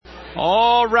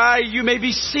All right, you may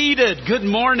be seated. Good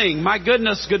morning. My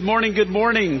goodness, good morning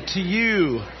to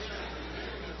you.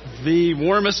 The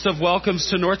warmest of welcomes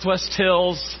to Northwest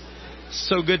Hills.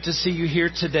 So good to see you here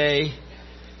today.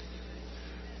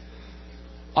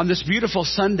 On this beautiful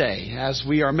Sunday, as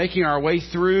we are making our way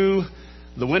through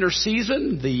the winter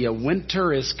season, the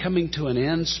winter is coming to an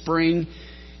end. Spring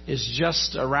is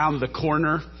just around the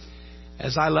corner.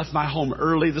 As I left my home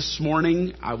early this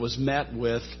morning, I was met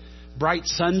with bright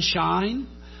sunshine,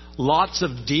 lots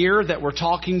of deer that were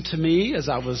talking to me as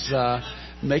I was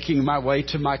making my way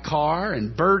to my car,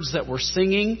 and birds that were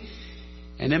singing.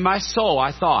 And in my soul,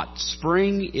 I thought,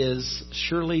 spring is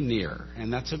surely near.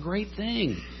 And that's a great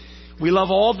thing. We love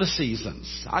all the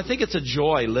seasons. I think it's a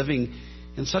joy living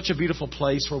in such a beautiful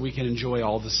place where we can enjoy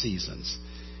all the seasons.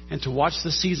 And to watch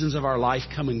the seasons of our life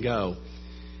come and go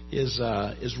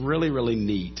is really, really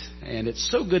neat. And it's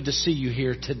so good to see you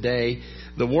here today.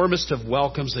 The warmest of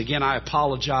welcomes. Again, I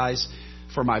apologize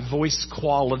for my voice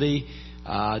quality.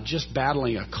 Just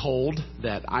battling a cold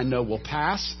that I know will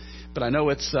pass. But I know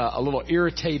it's a little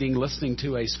irritating listening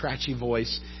to a scratchy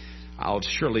voice. I'll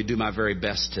surely do my very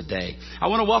best today. I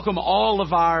want to welcome all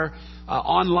of our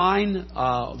online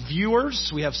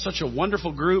viewers. We have such a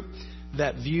wonderful group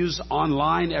that views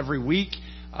online every week.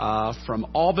 From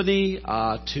Albany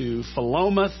to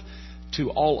Philomath to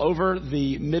all over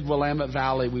the Mid-Willamette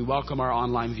Valley. We welcome our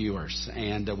online viewers,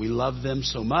 and we love them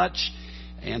so much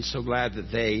and so glad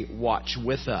that they watch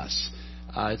with us.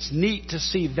 It's neat to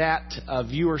see that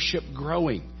viewership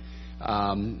growing.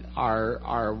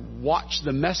 Our Watch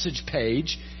the Message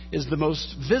page is the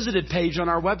most visited page on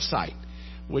our website,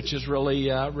 which is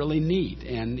really neat.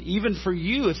 And even for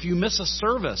you, if you miss a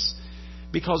service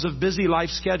because of busy life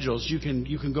schedules, you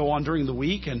can go on during the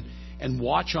week and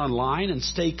watch online and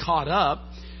stay caught up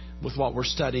with what we're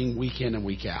studying week in and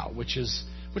week out, which is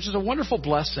a wonderful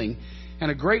blessing and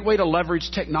a great way to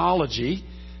leverage technology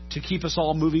to keep us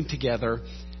all moving together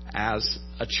as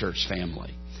a church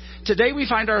family. Today we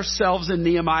find ourselves in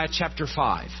Nehemiah chapter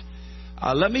 5.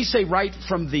 Let me say right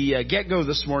from the get-go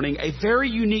this morning, a very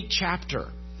unique chapter.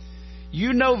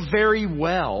 You know very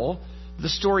well the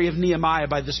story of Nehemiah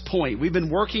by this point. We've been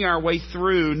working our way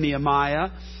through Nehemiah,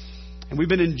 and we've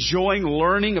been enjoying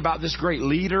learning about this great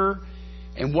leader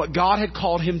and what God had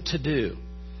called him to do.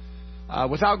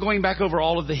 Without going back over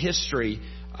all of the history,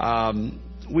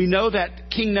 we know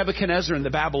that King Nebuchadnezzar and the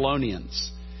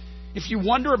Babylonians. If you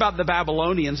wonder about the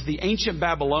Babylonians, the ancient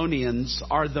Babylonians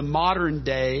are the modern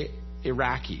day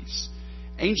Iraqis.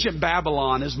 Ancient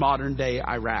Babylon is modern day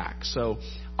Iraq. So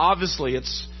obviously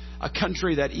it's a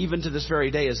country that even to this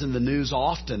very day is in the news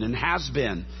often and has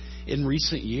been in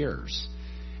recent years.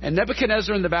 And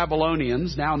Nebuchadnezzar and the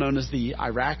Babylonians, now known as the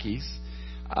Iraqis,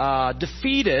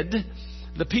 defeated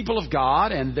the people of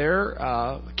God and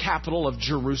their capital of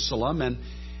Jerusalem,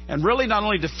 and really not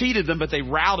only defeated them, but they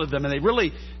routed them, and they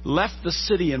really left the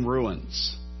city in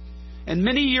ruins. And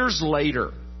many years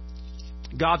later,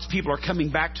 God's people are coming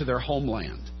back to their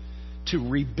homeland to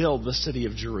rebuild the city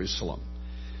of Jerusalem.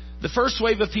 The first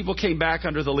wave of people came back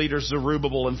under the leader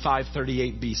Zerubbabel in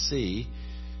 538 BC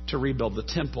to rebuild the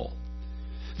temple.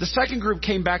 The second group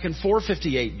came back in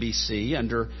 458 BC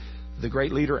under the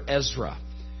great leader Ezra.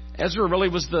 Ezra really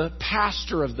was the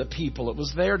pastor of the people. It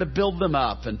was there to build them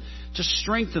up and to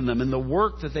strengthen them in the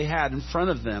work that they had in front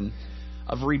of them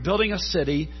of rebuilding a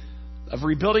city, of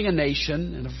rebuilding a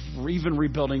nation, and of even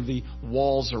rebuilding the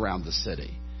walls around the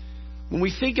city. When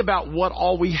we think about what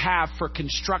all we have for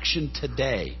construction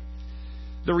today,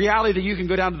 the reality that you can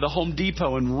go down to the Home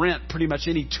Depot and rent pretty much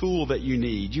any tool that you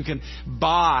need. You can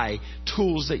buy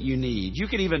tools that you need. You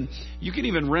can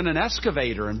even rent an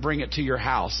excavator and bring it to your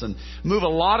house and move a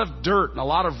lot of dirt and a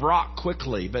lot of rock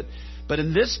quickly. But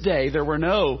in this day, there were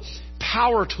no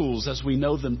power tools as we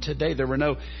know them today. There were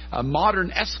no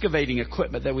modern excavating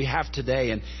equipment that we have today.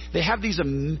 And they have these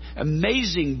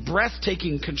amazing,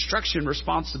 breathtaking construction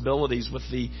responsibilities with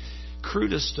the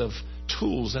crudest of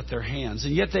tools at their hands.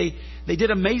 And yet they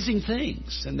did amazing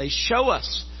things. And they show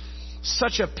us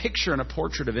such a picture and a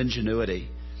portrait of ingenuity.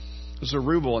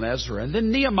 Zerubbabel and Ezra. And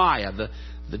then Nehemiah,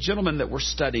 the gentleman that we're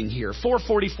studying here,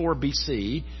 444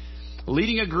 BC,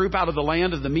 leading a group out of the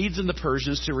land of the Medes and the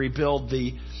Persians to rebuild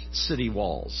the city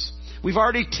walls. We've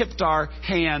already tipped our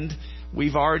hand.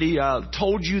 We've already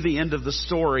told you the end of the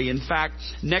story. In fact,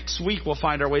 next week we'll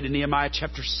find our way to Nehemiah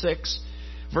chapter 6,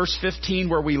 verse 15,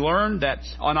 where we learn that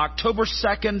on October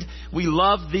 2nd, we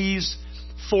love these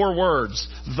 4 words.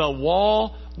 The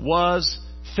wall was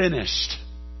finished.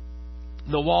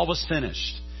 The wall was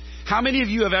finished. How many of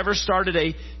you have ever started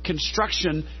a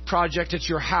construction project at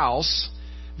your house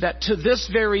that to this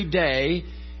very day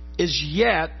is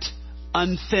yet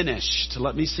unfinished?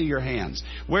 Let me see your hands.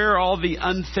 Where are all the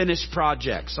unfinished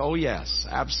projects? Oh, yes,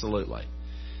 absolutely.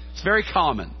 It's very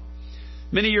common.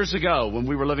 Many years ago, when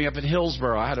we were living up in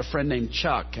Hillsboro, I had a friend named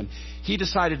Chuck, and he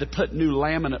decided to put new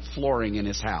laminate flooring in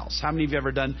his house. How many of you have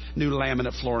ever done new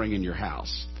laminate flooring in your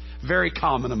house? Very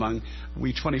common among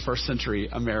we 21st century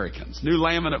Americans. New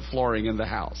laminate flooring in the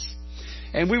house.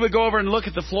 And we would go over and look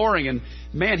at the flooring, and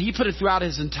man, he put it throughout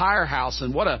his entire house,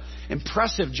 and what an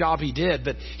impressive job he did.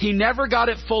 But he never got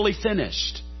it fully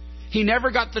finished. He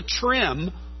never got the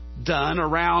trim done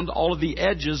around all of the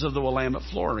edges of the laminate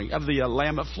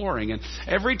flooring. And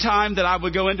every time that I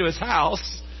would go into his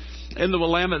house in the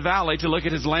Willamette Valley to look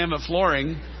at his laminate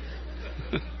flooring,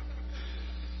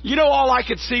 all I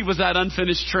could see was that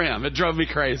unfinished trim. It drove me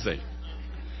crazy.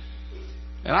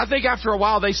 And I think after a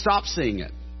while they stopped seeing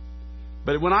it.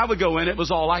 But when I would go in, it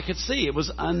was all I could see. It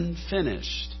was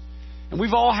unfinished. And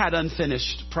we've all had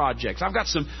unfinished projects. I've got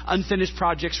some unfinished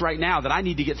projects right now that I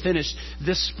need to get finished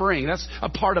this spring. That's a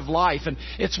part of life. And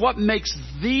it's what makes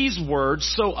these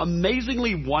words so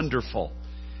amazingly wonderful.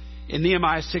 In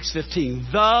Nehemiah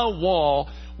 6:15, the wall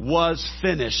was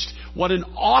finished. What an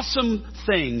awesome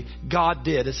thing God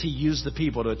did as He used the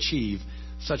people to achieve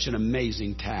such an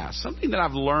amazing task. Something that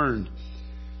I've learned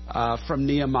from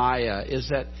Nehemiah is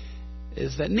that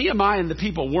Nehemiah and the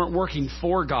people weren't working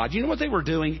for God. You know what they were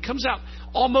doing? It comes out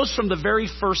almost from the very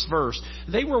first verse.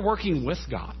 They were working with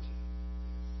God.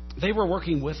 They were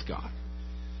working with God.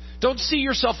 Don't see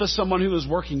yourself as someone who is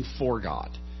working for God.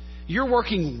 You're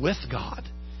working with God.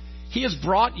 He has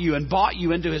brought you and bought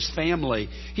you into His family.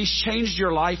 He's changed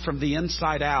your life from the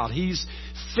inside out. He's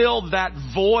filled that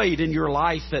void in your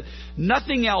life that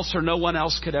nothing else or no one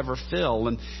else could ever fill.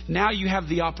 And now you have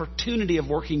the opportunity of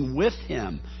working with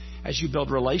Him as you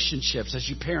build relationships, as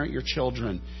you parent your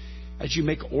children, as you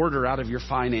make order out of your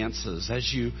finances,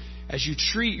 as you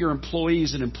treat your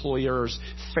employees and employers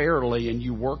fairly, and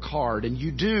you work hard and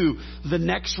you do the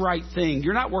next right thing.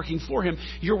 You're not working for Him,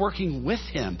 you're working with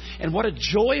Him. And what a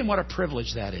joy and what a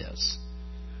privilege that is.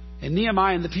 And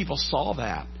Nehemiah and the people saw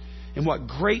that, and what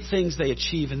great things they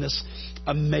achieve in this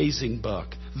amazing book.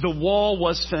 The wall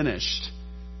was finished.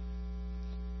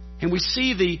 And we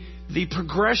see the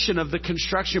progression of the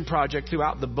construction project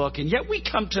throughout the book. And yet we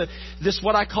come to this,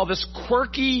 what I call this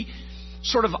quirky,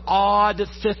 sort of odd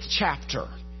fifth chapter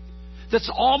that's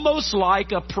almost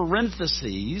like a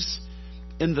parenthesis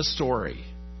in the story.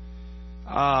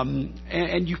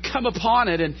 And you come upon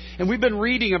it, and we've been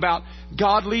reading about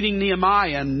God leading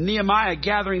Nehemiah and Nehemiah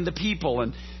gathering the people,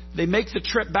 and they make the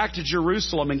trip back to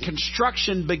Jerusalem, and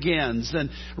construction begins, and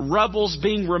rubble's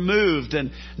being removed,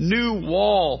 and new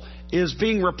wall is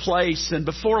being replaced. And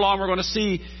before long, we're going to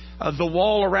see the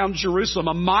wall around Jerusalem,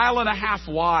 1.5 miles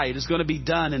wide, is going to be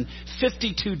done in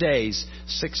 52 days.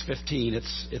 6:15,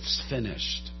 it's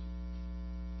finished.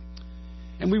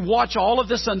 And we watch all of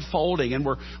this unfolding, and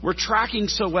we're tracking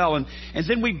so well. And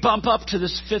then we bump up to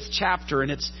this fifth chapter,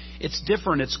 and it's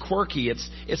different, it's quirky,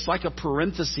 it's like a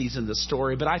parenthesis in the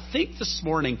story. But I think this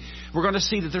morning we're going to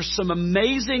see that there's some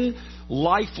amazing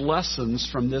life lessons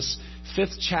from this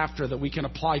fifth chapter that we can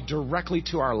apply directly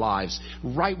to our lives,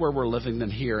 right where we're living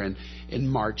them here in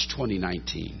March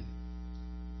 2019.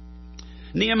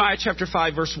 Nehemiah chapter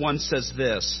 5 verse 1 says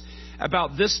this: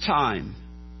 about this time,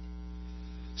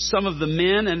 some of the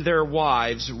men and their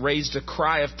wives raised a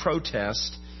cry of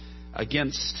protest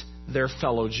against their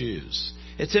fellow Jews.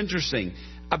 It's interesting.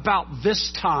 About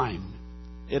this time,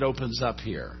 it opens up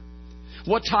here.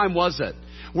 What time was it?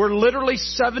 We're literally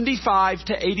 75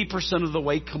 to 80% of the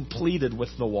way completed with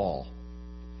the wall.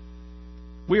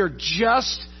 We are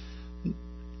just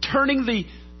turning the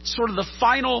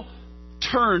final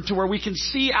turn to where we can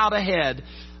see out ahead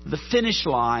the finish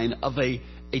line of a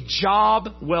job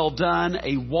well done,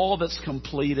 a wall that's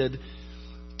completed.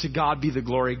 To God be the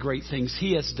glory, great things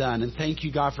He has done. And thank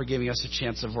you, God, for giving us a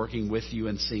chance of working with you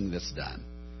and seeing this done.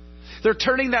 They're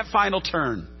turning that final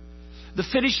turn. The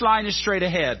finish line is straight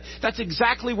ahead. That's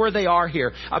exactly where they are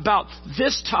here. About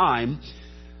this time,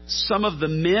 some of the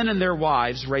men and their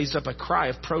wives raised up a cry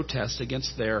of protest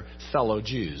against their fellow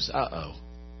Jews.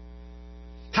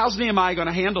 How's Nehemiah going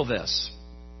to handle this?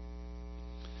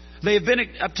 They have been,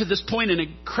 up to this point, an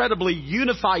incredibly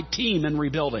unified team in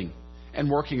rebuilding and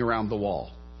working around the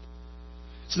wall.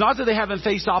 It's not that they haven't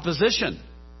faced opposition.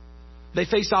 They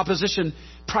faced opposition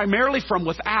primarily from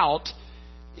without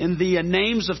in the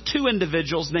names of two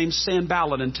individuals named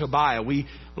Sanballat and Tobiah. We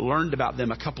learned about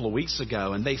them a couple of weeks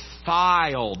ago, and they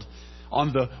filed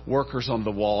on the workers on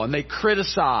the wall, and they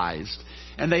criticized,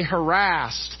 and they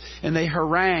harassed, and they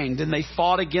harangued, and they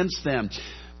fought against them.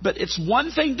 But it's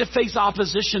one thing to face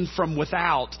opposition from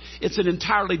without. It's an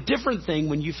entirely different thing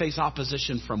when you face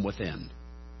opposition from within.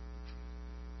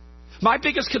 My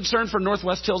biggest concern for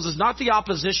Northwest Hills is not the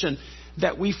opposition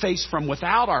that we face from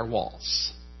without our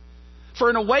walls. For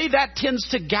in a way that tends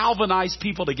to galvanize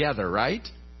people together, right?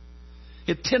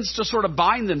 It tends to sort of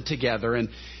bind them together, and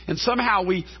somehow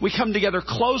we come together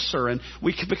closer, and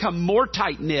we can become more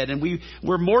tight-knit, and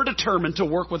we're more determined to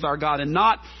work with our God and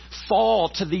not fall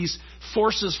to these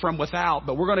forces from without.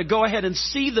 But we're going to go ahead and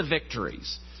see the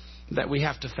victories that we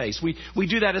have to face. We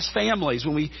do that as families.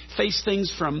 When we face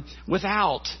things from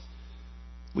without,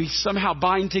 we somehow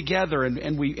bind together,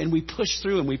 and we push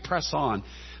through and we press on.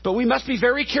 But we must be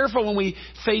very careful when we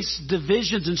face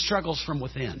divisions and struggles from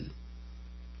within.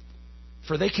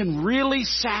 For they can really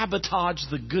sabotage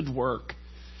the good work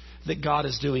that God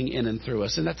is doing in and through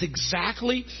us. And that's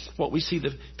exactly what we see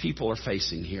the people are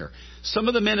facing here. Some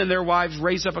of the men and their wives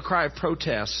raised up a cry of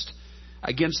protest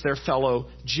against their fellow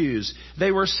Jews.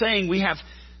 They were saying, we have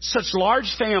such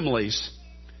large families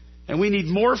and we need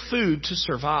more food to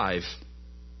survive.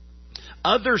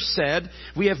 Others said,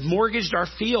 we have mortgaged our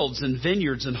fields and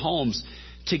vineyards and homes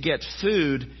to get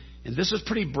food. And this is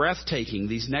pretty breathtaking,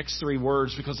 these next three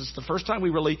words, because it's the first time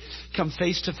we really come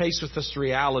face to face with this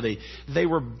reality. They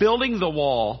were building the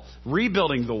wall,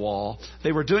 rebuilding the wall.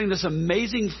 They were doing this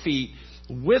amazing feat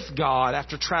with God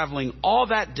after traveling all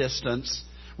that distance,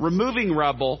 removing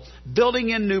rubble, building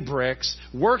in new bricks,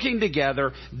 working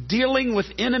together, dealing with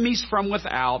enemies from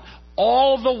without.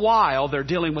 All the while, they're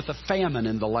dealing with a famine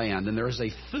in the land, and there is a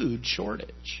food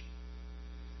shortage.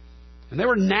 And they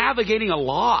were navigating a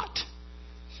lot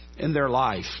in their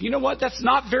life. You know what? That's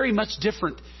not very much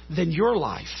different than your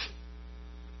life.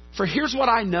 For here's what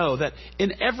I know, that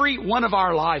in every one of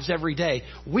our lives every day,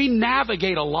 we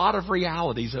navigate a lot of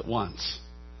realities at once.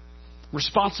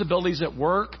 Responsibilities at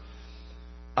work,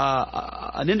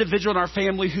 an individual in our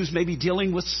family who's maybe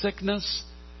dealing with sickness,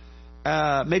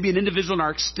 maybe an individual in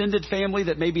our extended family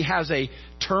that maybe has a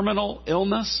terminal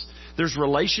illness. There's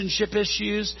relationship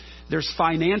issues. There's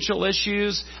financial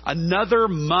issues. Another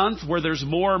month where there's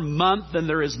more month than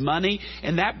there is money.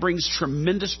 And that brings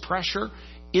tremendous pressure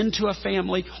into a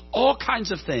family. All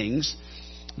kinds of things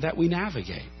that we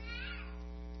navigate.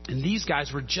 And these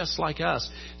guys were just like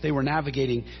us. They were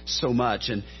navigating so much.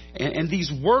 And these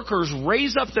workers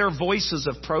raise up their voices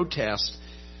of protest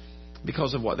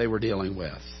because of what they were dealing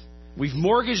with. We've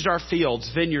mortgaged our fields,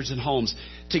 vineyards, and homes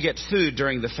to get food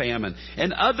during the famine.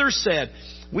 And others said,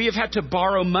 we have had to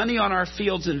borrow money on our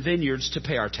fields and vineyards to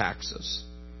pay our taxes.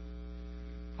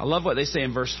 I love what they say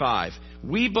in verse 5.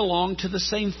 We belong to the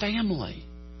same family.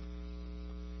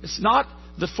 It's not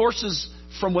the forces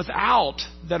from without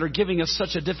that are giving us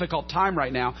such a difficult time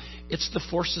right now. It's the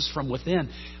forces from within.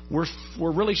 We're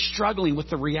really struggling with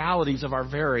the realities of our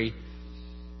very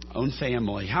own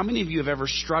family. How many of you have ever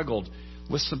struggled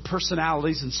with some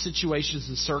personalities and situations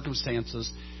and circumstances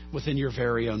within your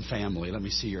very own family? Let me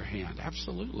see your hand.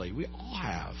 Absolutely. We all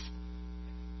have.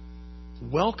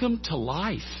 Welcome to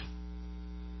life.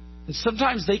 And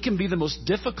sometimes they can be the most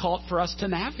difficult for us to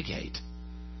navigate.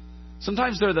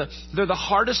 Sometimes they're the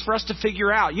hardest for us to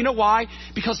figure out. You know why?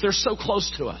 Because they're so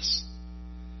close to us.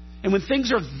 And when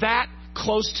things are that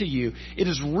close to you, it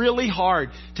is really hard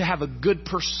to have a good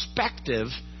perspective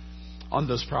on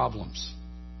those problems.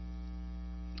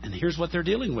 And here's what they're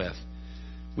dealing with.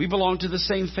 We belong to the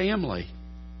same family.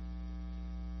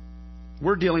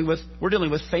 We're dealing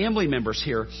with family members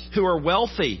here who are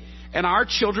wealthy, and our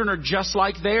children are just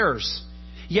like theirs.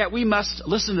 Yet we must,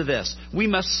 listen to this, we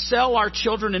must sell our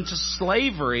children into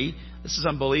slavery, this is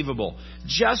unbelievable,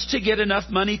 just to get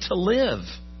enough money to live.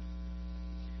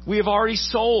 We have already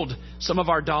sold some of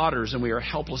our daughters, and we are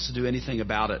helpless to do anything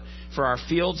about it. For our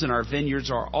fields and our vineyards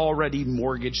are already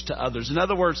mortgaged to others. In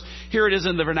other words, here it is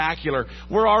in the vernacular.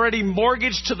 We're already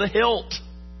mortgaged to the hilt.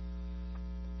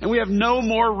 And we have no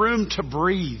more room to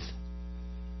breathe.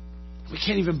 We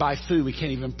can't even buy food. We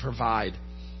can't even provide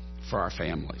for our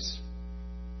families.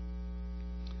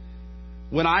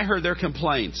 When I heard their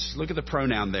complaints, look at the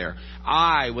pronoun there.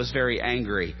 I was very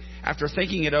angry. After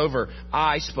thinking it over,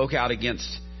 I spoke out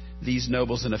against these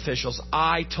nobles and officials.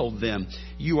 I told them,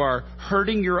 you are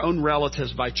hurting your own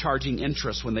relatives by charging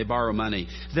interest when they borrow money.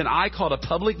 Then I called a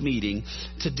public meeting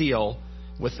to deal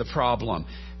with the problem.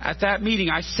 At that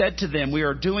meeting, I said to them, we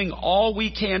are doing all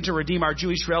we can to redeem our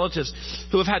Jewish relatives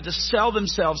who have had to sell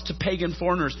themselves to pagan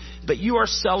foreigners, but you are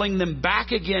selling them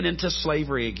back again into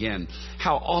slavery again.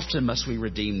 How often must we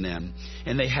redeem them?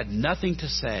 And they had nothing to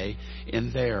say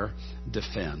in their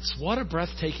defense. What a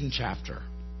breathtaking chapter.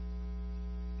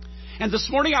 And this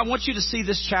morning, I want you to see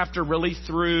this chapter really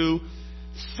through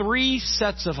 3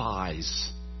 sets of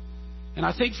eyes. And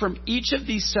I think from each of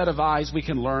these set of eyes, we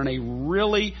can learn a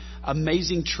really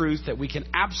amazing truth that we can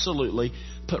absolutely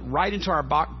put right into our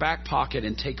back pocket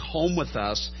and take home with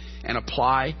us and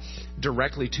apply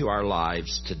directly to our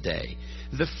lives today.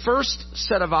 The first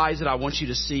set of eyes that I want you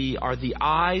to see are the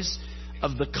eyes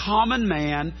of the common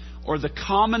man or the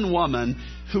common woman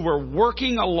who were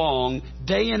working along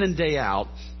day in and day out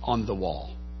on the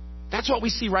wall. That's what we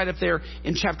see right up there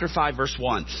in chapter 5, verse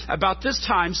 1. About this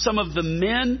time, some of the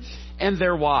men and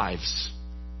their wives.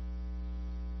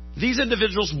 These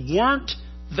individuals weren't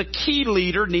the key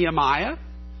leader, Nehemiah,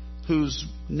 whose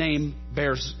name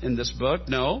bears in this book.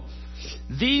 No.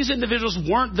 These individuals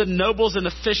weren't the nobles and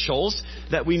officials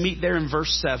that we meet there in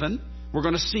verse 7. We're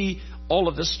going to see all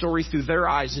of this story through their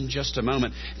eyes in just a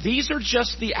moment. These are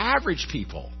just the average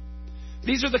people.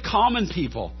 These are the common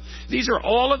people. These are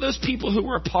all of those people who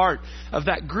were a part of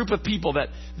that group of people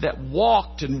that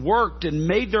walked and worked and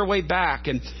made their way back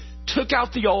and took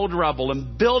out the old rubble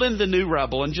and built in the new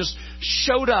rubble and just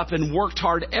showed up and worked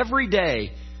hard every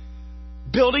day,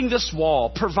 building this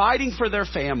wall, providing for their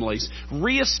families,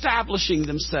 reestablishing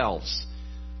themselves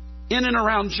in and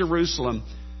around Jerusalem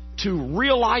to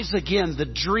realize again the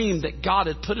dream that God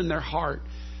had put in their heart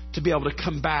to be able to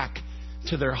come back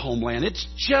to their homeland. It's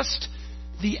just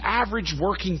the average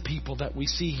working people that we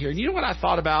see here. And you know what I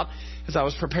thought about as I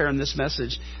was preparing this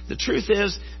message? The truth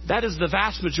is, that is the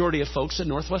vast majority of folks in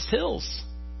Northwest Hills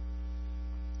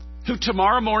who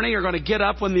tomorrow morning are going to get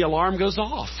up when the alarm goes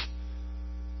off.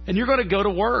 And you're going to go to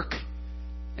work.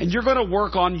 And you're going to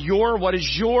work on what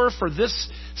is for this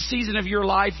season of your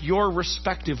life, your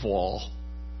respective wall.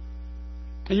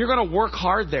 And you're going to work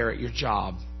hard there at your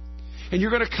job. And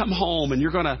you're going to come home and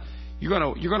you're going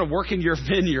to work in your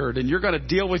vineyard, and you're going to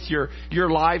deal with your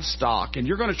livestock, and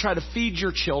you're going to try to feed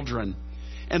your children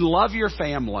and love your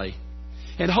family.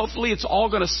 And hopefully it's all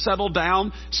going to settle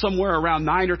down somewhere around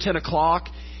 9 or 10 o'clock.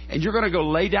 And you're going to go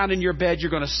lay down in your bed.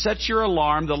 You're going to set your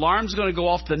alarm. The alarm's going to go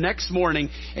off the next morning,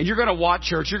 and you're going to watch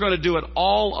church. You're going to do it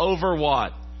all over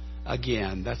what?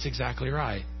 Again. That's exactly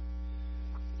right.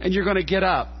 And you're going to get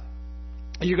up,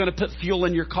 and you're going to put fuel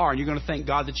in your car, and you're going to thank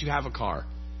God that you have a car.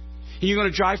 And you're going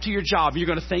to drive to your job, and you're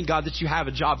going to thank God that you have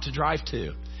a job to drive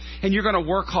to. And you're going to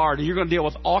work hard, and you're going to deal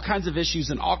with all kinds of issues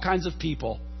and all kinds of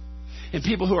people. And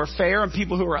people who are fair and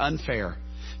people who are unfair.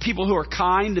 People who are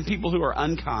kind and people who are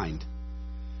unkind.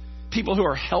 People who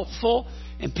are helpful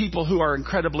and people who are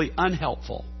incredibly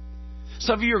unhelpful.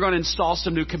 Some of you are going to install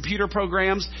some new computer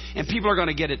programs, and people are going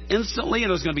to get it instantly, and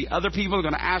there's going to be other people who are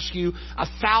going to ask you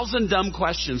 1,000 dumb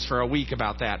questions for a week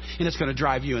about that, and it's going to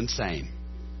drive you insane.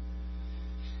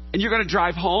 And you're going to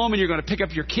drive home, and you're going to pick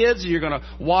up your kids, and you're going to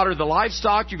water the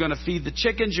livestock. You're going to feed the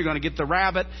chickens. You're going to get the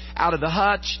rabbit out of the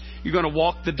hutch. You're going to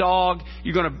walk the dog.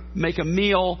 You're going to make a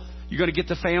meal. You're going to get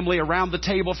the family around the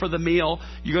table for the meal.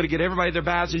 You're going to get everybody their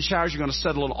baths and showers. You're going to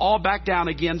settle it all back down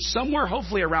again. Somewhere,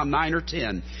 hopefully around 9 or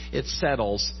 10, it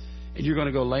settles. And you're going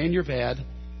to go lay in your bed,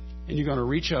 and you're going to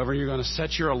reach over, and you're going to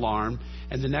set your alarm.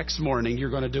 And the next morning, you're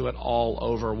going to do it all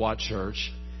over what,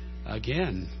 church?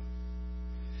 Again.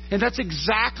 And that's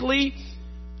exactly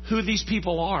who these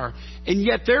people are. And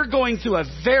yet they're going through a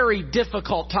very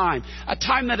difficult time. A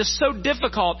time that is so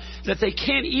difficult that they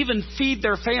can't even feed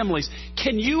their families.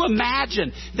 Can you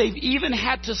imagine? They've even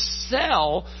had to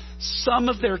sell some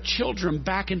of their children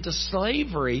back into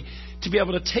slavery to be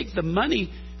able to take the money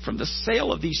from the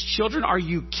sale of these children. Are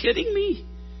you kidding me?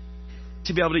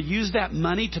 To be able to use that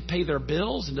money to pay their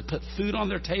bills and to put food on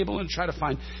their table and try to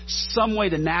find some way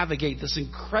to navigate this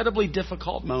incredibly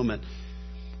difficult moment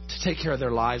to take care of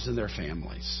their lives and their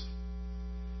families.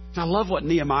 I love what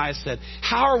Nehemiah said.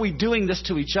 How are we doing this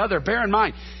to each other? Bear in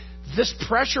mind, this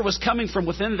pressure was coming from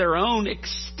within their own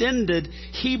extended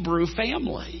Hebrew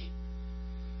family.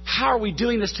 How are we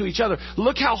doing this to each other?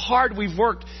 Look how hard we've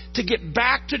worked to get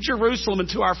back to Jerusalem and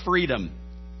to our freedom.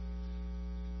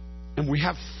 And we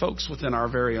have folks within our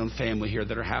very own family here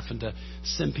that are having to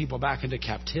send people back into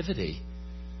captivity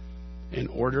in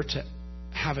order to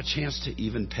have a chance to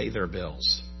even pay their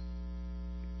bills.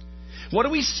 What do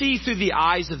we see through the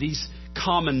eyes of these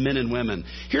common men and women?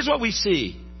 Here's what we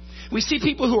see. We see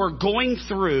people who are going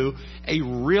through a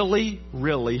really,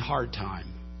 really hard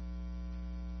time.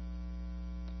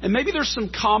 And maybe there's some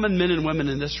common men and women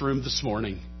in this room this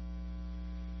morning.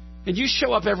 And you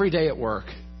show up every day at work.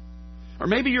 Or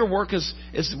maybe your work is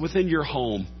within your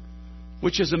home,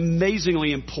 which is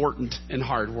amazingly important and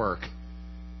hard work.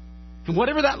 And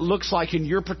whatever that looks like in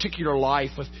your particular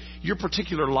life, with your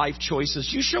particular life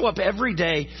choices, you show up every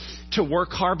day to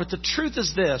work hard. But the truth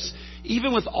is this,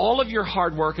 even with all of your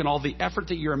hard work and all the effort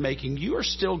that you're making, you are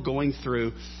still going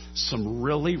through some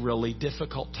really, really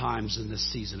difficult times in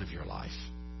this season of your life.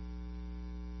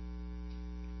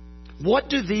 What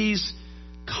do these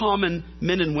common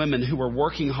men and women who are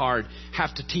working hard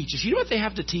have to teach us? You know what they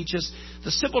have to teach us?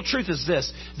 The simple truth is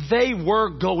this: they were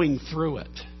going through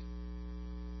it.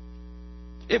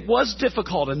 It was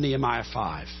difficult in Nehemiah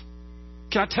 5.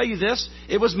 Can I tell you this?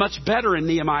 It was much better in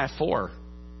Nehemiah 4.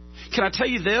 Can I tell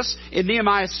you this? In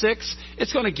Nehemiah 6,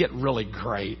 it's going to get really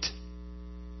great.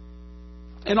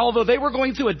 And although they were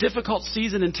going through a difficult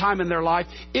season and time in their life,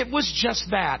 it was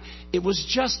just that. It was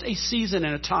just a season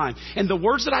and a time. And the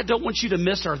words that I don't want you to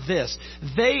miss are this: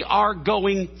 they are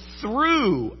going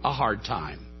through a hard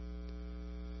time.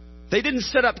 They didn't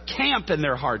set up camp in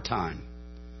their hard time.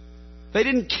 They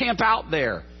didn't camp out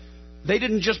there. They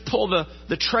didn't just pull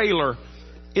the trailer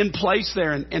in place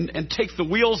there and take the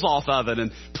wheels off of it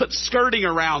and put skirting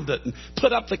around it and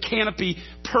put up the canopy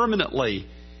permanently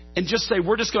and just say,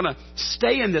 we're just going to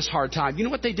stay in this hard time. You know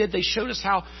what they did? They showed us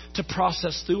how to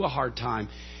process through a hard time.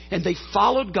 And they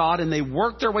followed God and they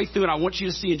worked their way through. And I want you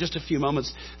to see in just a few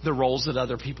moments the roles that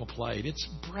other people played. It's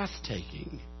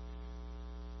breathtaking.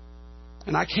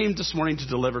 And I came this morning to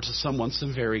deliver to someone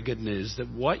some very good news, that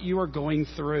what you are going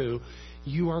through,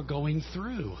 you are going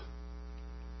through.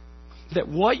 That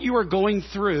what you are going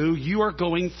through, you are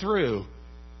going through.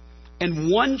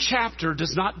 And one chapter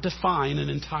does not define an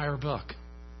entire book.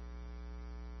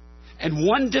 And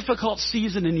one difficult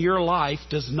season in your life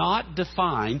does not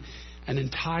define an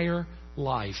entire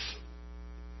life.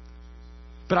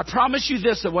 But I promise you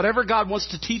this, that whatever God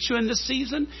wants to teach you in this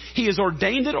season, He has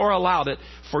ordained it or allowed it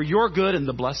for your good and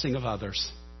the blessing of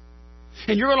others.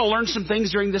 And you're going to learn some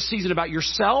things during this season about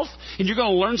yourself. And you're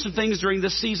going to learn some things during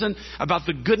this season about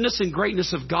the goodness and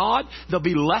greatness of God. There'll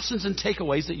be lessons and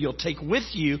takeaways that you'll take with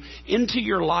you into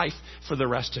your life for the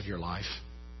rest of your life.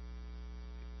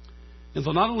 And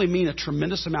they'll not only mean a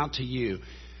tremendous amount to you,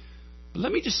 but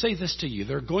let me just say this to you.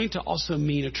 They're going to also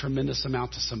mean a tremendous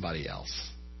amount to somebody else.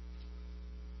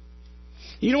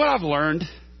 You know what I've learned?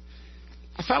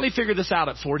 I finally figured this out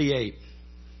at 48.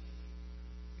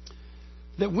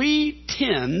 That we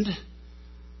tend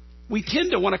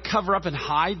to want to cover up and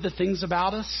hide the things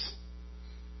about us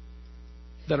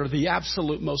that are the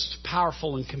absolute most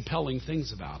powerful and compelling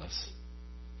things about us.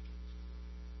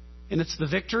 And it's the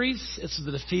victories, it's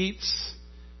the defeats,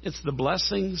 it's the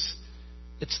blessings,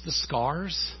 it's the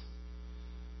scars,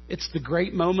 it's the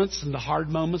great moments and the hard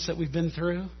moments that we've been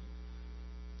through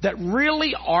that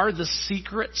really are the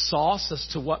secret sauce as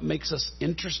to what makes us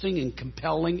interesting and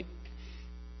compelling,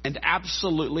 and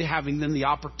absolutely having then the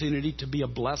opportunity to be a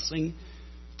blessing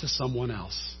to someone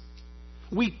else.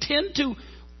 We tend to,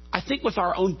 I think with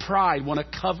our own pride, want to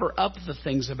cover up the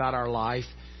things about our life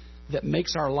that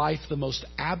makes our life the most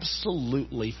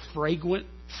absolutely fragrant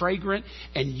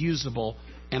and usable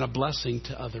and a blessing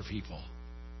to other people.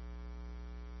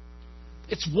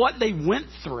 It's what they went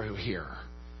through here.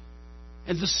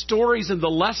 And the stories and the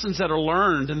lessons that are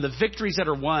learned and the victories that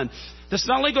are won. That's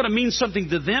not only going to mean something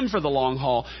to them for the long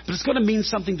haul, but it's going to mean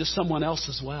something to someone else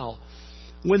as well.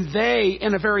 When they,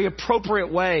 in a very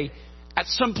appropriate way, at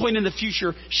some point in the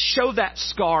future, show that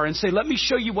scar and say, let me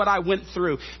show you what I went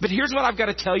through. But here's what I've got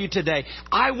to tell you today.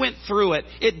 I went through it.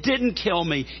 It didn't kill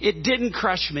me. It didn't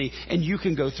crush me. And you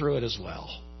can go through it as well.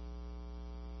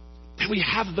 And we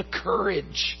have the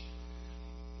courage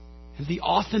and the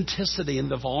authenticity and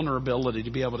the vulnerability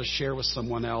to be able to share with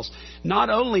someone else not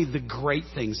only the great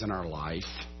things in our life,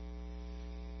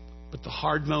 but the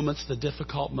hard moments, the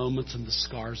difficult moments, and the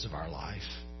scars of our life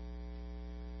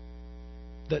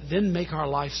that then make our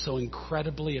life so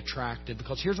incredibly attractive.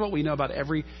 Because here's what we know about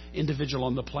every individual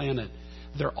on the planet.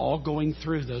 They're all going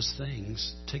through those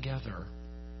things together.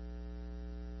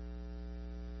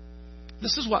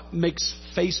 This is what makes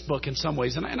Facebook in some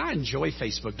ways, and I enjoy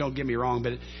Facebook, don't get me wrong,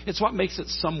 but it's what makes it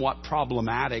somewhat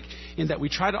problematic in that we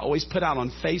try to always put out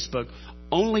on Facebook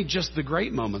only just the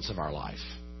great moments of our life.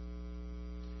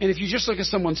 And if you just look at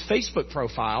someone's Facebook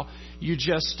profile, you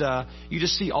just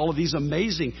see all of these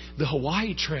amazing, the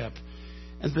Hawaii trip,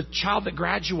 and the child that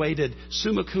graduated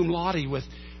summa cum laude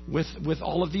with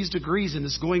all of these degrees and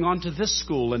is going on to this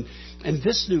school and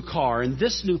this new car and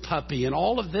this new puppy and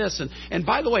all of this. And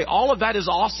by the way, all of that is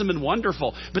awesome and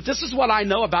wonderful. But this is what I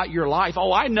know about your life.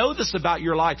 Oh, I know this about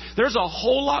your life. There's a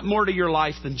whole lot more to your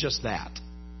life than just that.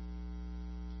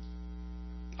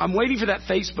 I'm waiting for that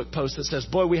Facebook post that says,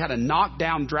 boy, we had a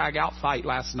knockdown, drag-out fight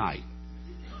last night.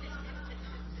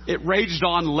 It raged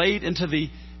on late into the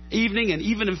evening and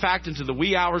even, in fact, into the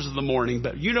wee hours of the morning.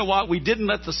 But you know what? We didn't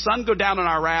let the sun go down on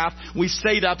our wrath. We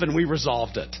stayed up and we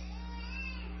resolved it.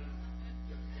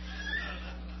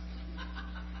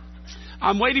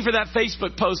 I'm waiting for that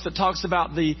Facebook post that talks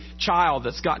about the child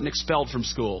that's gotten expelled from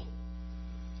school.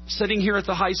 Sitting here at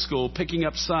the high school picking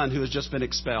up son who has just been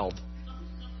expelled.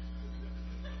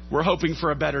 We're hoping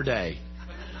for a better day.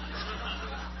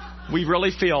 We really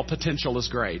feel potential is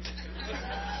great.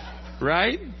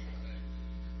 Right?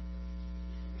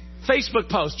 Facebook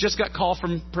post, just got call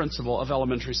from principal of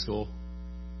elementary school.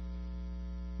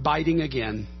 Biting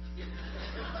again.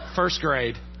 First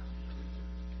grade.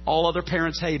 All other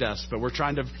parents hate us, but we're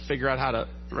trying to figure out how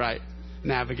to,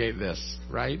 navigate this,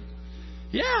 right?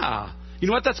 Yeah. You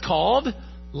know what that's called?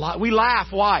 We laugh.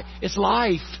 Why? It's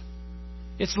life.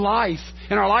 It's life.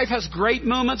 And our life has great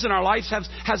moments and our life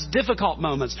has difficult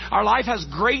moments. Our life has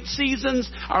great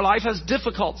seasons. Our life has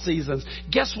difficult seasons.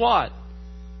 Guess what?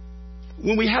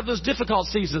 When we have those difficult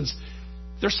seasons,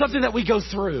 there's something that we go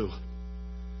through.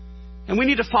 And we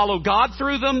need to follow God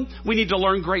through them. We need to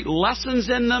learn great lessons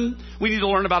in them. We need to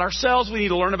learn about ourselves. We need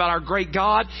to learn about our great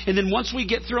God. And then once we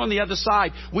get through on the other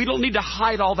side, we don't need to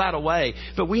hide all that away.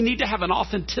 But we need to have an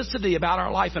authenticity about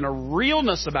our life and a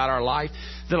realness about our life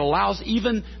that allows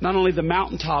even not only the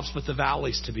mountaintops, but the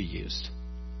valleys to be used.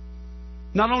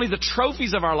 Not only the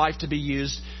trophies of our life to be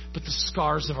used, but the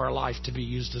scars of our life to be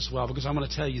used as well. Because I'm going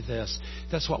to tell you this.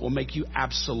 That's what will make you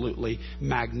absolutely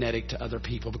magnetic to other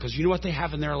people. Because you know what they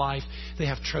have in their life? They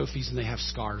have trophies and they have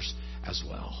scars as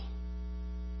well.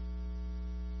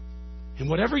 And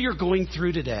whatever you're going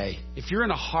through today, if you're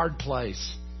in a hard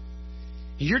place,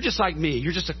 you're just like me.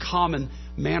 You're just a common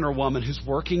man or woman who's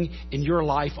working in your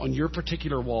life on your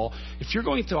particular wall. If you're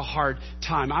going through a hard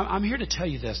time, I'm here to tell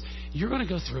you this. You're going to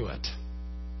go through it.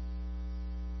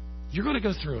 You're going to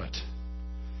go through it.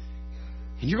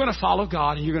 And you're going to follow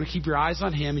God, and you're going to keep your eyes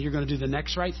on Him, and you're going to do the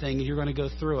next right thing, and you're going to go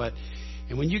through it.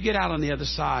 And when you get out on the other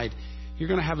side, you're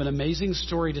going to have an amazing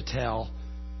story to tell.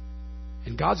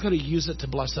 And God's going to use it to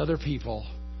bless other people.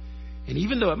 And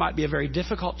even though it might be a very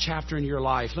difficult chapter in your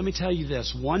life, let me tell you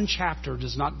this. One chapter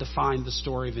does not define the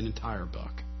story of an entire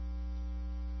book.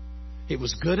 It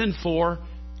was good in 4.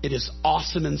 It is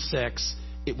awesome in 6.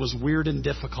 It was weird and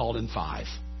difficult in 5.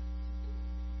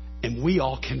 And we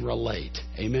all can relate.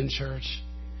 Amen, church?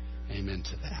 Amen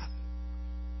to that.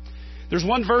 There's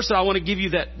one verse that I want to give you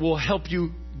that will help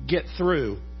you get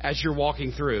through as you're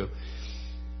walking through.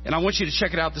 And I want you to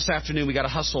check it out this afternoon. We got to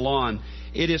hustle on.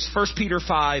 It is 1 Peter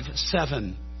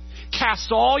 5:7.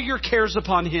 Cast all your cares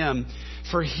upon Him,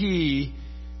 for He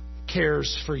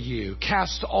cares for you.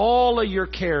 Cast all of your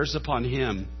cares upon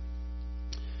Him,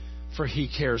 for He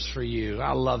cares for you.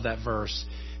 I love that verse.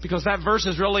 Because that verse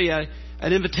is really an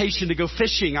invitation to go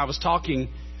fishing. I was talking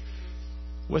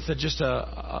with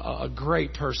a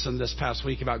great person this past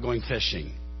week about going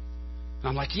fishing. And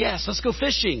I'm like, yes, let's go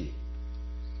fishing.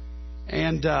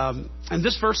 And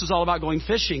this verse is all about going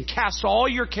fishing. Cast all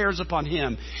your cares upon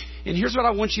Him. And here's what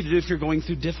I want you to do if you're going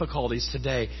through difficulties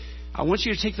today. I want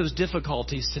you to take those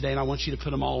difficulties today and I want you to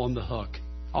put them all on the hook.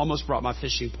 Almost brought my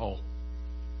fishing pole.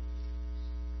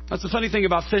 That's the funny thing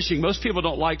about fishing. Most people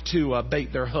don't like to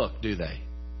bait their hook, do they?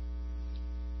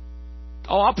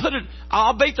 Oh,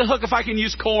 I'll bait the hook if I can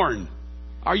use corn.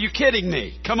 Are you kidding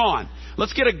me? Come on.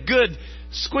 Let's get a good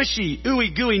squishy,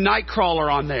 ooey gooey night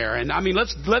crawler on there. And I mean,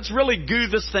 let's really goo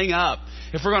this thing up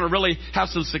if we're going to really have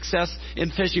some success in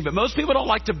fishing. But most people don't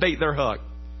like to bait their hook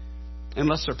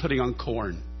unless they're putting on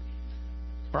corn.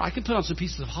 Or I can put on some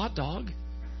pieces of hot dog.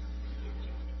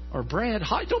 Or bread.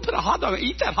 Don't put a hot dog.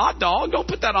 Eat that hot dog. Don't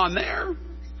put that on there.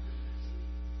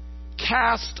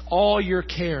 Cast all your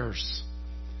cares.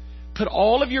 Put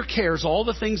all of your cares, all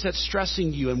the things that's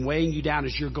stressing you and weighing you down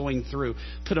as you're going through,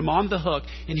 put them on the hook.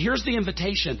 And here's the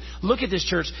invitation. Look at this,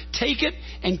 church. Take it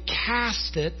and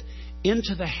cast it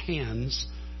into the hands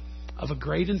of a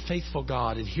great and faithful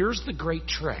God. And here's the great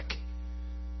trick.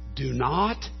 Do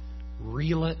not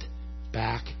reel it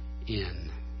back in.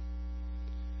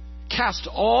 Cast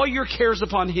all your cares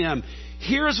upon Him.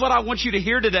 Here's what I want you to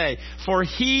hear today. For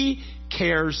He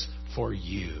cares for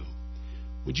you.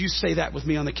 Would you say that with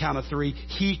me on the count of 3?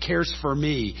 He cares for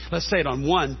me. Let's say it on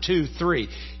 1, 2, 3.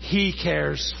 He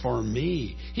cares for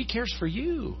me. He cares for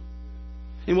you.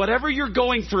 And whatever you're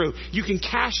going through, you can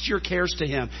cast your cares to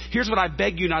Him. Here's what I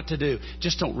beg you not to do.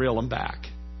 Just don't reel them back.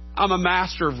 I'm a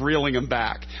master of reeling them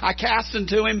back. I cast them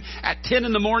to Him at 10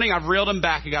 in the morning. I've reeled them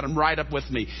back. I got them right up with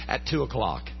me at 2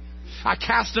 o'clock. I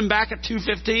cast them back at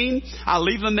 2:15. I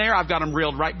leave them there. I've got them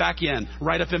reeled right back in,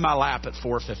 right up in my lap at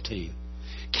 4:15.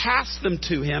 Cast them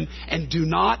to him and do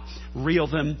not reel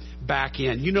them back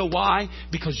in. You know why?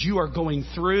 Because you are going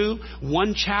through.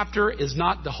 One chapter is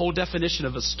not the whole definition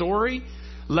of a story.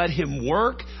 Let him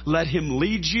work. Let him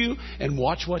lead you and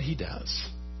watch what he does.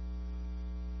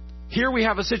 Here we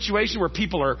have a situation where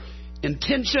people are in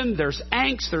tension. There's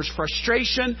angst. There's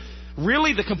frustration.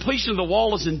 Really, the completion of the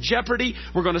wall is in jeopardy.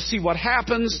 We're going to see what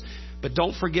happens. But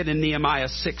don't forget in Nehemiah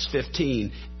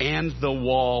 6:15, and the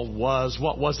wall was,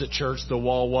 what was it, church? The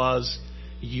wall was,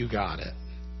 you got it.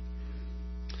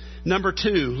 Number 2,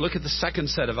 look at the second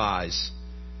set of eyes.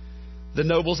 The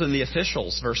nobles and the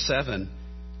officials, verse 7.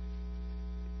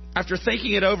 After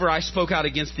thinking it over, I spoke out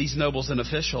against these nobles and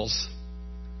officials.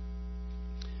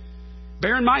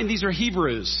 Bear in mind, these are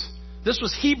Hebrews. This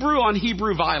was Hebrew on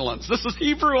Hebrew violence. This was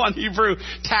Hebrew on Hebrew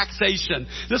taxation.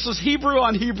 This was Hebrew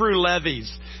on Hebrew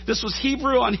levies. This was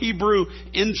Hebrew on Hebrew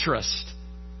interest.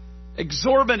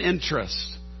 Exorbitant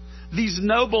interest. These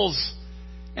nobles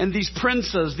and these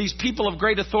princes, these people of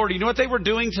great authority, you know what they were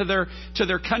doing to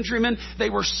their countrymen?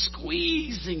 They were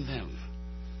squeezing them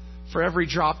for every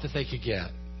drop that they could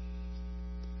get.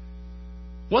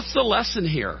 What's the lesson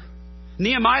here?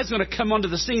 Nehemiah is going to come onto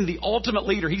the scene, the ultimate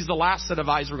leader. He's the last set of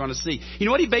eyes we're going to see. You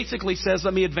know what he basically says?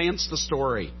 Let me advance the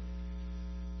story.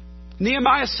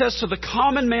 Nehemiah says to the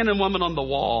common man and woman on the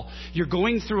wall, you're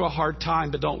going through a hard time,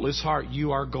 but don't lose heart.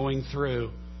 You are going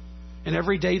through. And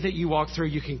every day that you walk through,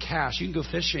 you can cast. You can go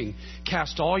fishing.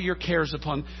 Cast all your cares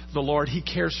upon the Lord. He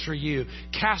cares for you.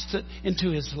 Cast it into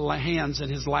his hands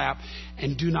and his lap,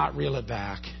 and do not reel it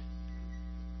back.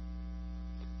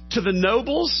 To the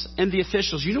nobles and the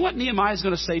officials, you know what Nehemiah is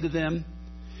going to say to them?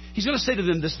 He's going to say to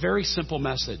them this very simple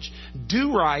message.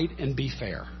 Do right and be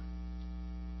fair.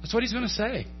 That's what he's going to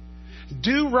say.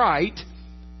 Do right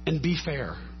and be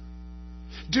fair.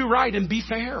 Do right and be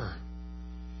fair.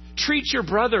 Treat your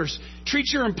brothers,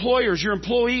 treat your employers, your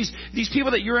employees, these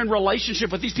people that you're in relationship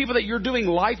with, these people that you're doing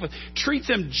life with. Treat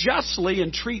them justly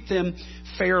and treat them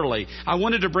fairly. I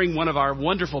wanted to bring one of our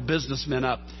wonderful businessmen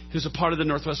up who's a part of the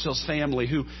Northwest Hills family,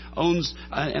 who owns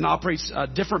and operates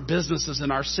different businesses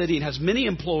in our city and has many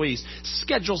employees.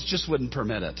 Schedules just wouldn't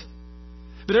permit it.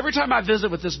 But every time I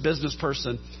visit with this business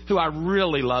person, who I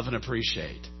really love and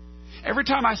appreciate, every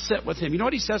time I sit with him, you know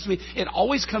what he says to me? It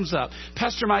always comes up.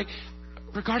 Pastor Mike,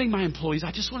 regarding my employees,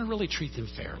 I just want to really treat them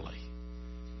fairly.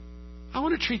 I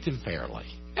want to treat them fairly.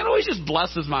 And it always just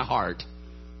blesses my heart.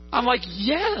 I'm like,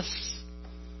 yes.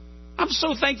 I'm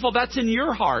so thankful that's in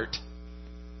your heart.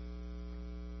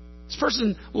 This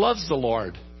person loves the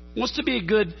Lord, wants to be a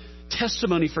good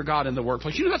testimony for God in the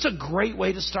workplace. You know, that's a great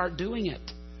way to start doing it.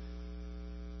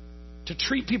 To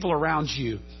treat people around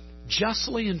you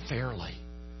justly and fairly.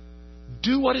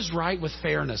 Do what is right with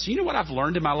fairness. You know what I've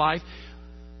learned in my life?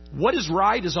 What is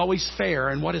right is always fair,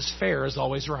 and what is fair is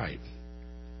always right.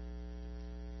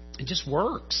 It just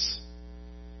works.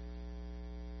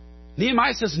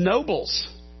 Nehemiah says nobles,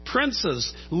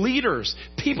 princes, leaders,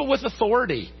 people with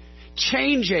authority,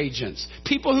 change agents,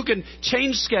 people who can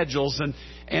change schedules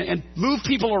and move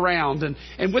people around,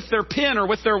 and with their pen or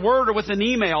with their word or with an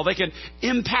email, they can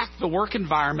impact the work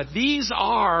environment. These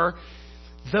are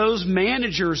those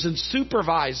managers and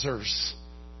supervisors.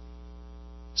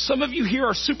 Some of you here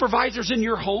are supervisors in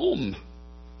your home.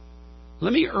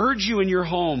 Let me urge you in your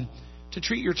home to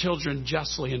treat your children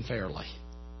justly and fairly.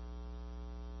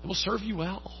 It will serve you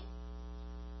well.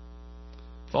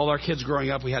 With all our kids growing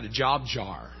up, we had a job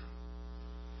jar.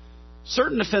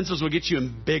 Certain offenses will get you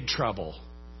in big trouble.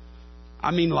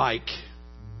 I mean, like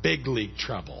big league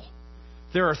trouble.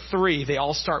 There are 3. They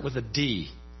all start with a D.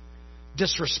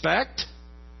 Disrespect,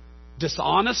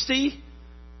 dishonesty,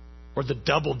 or the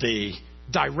double D,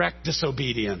 direct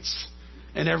disobedience.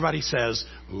 And everybody says,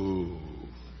 ooh,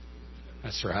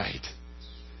 that's right.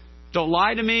 Don't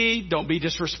lie to me. Don't be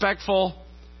disrespectful.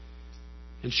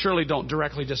 And surely don't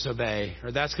directly disobey,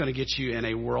 or that's going to get you in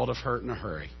a world of hurt in a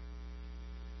hurry.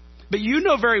 But you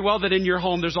know very well that in your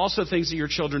home, there's also things that your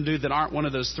children do that aren't one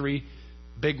of those 3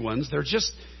 big ones. They're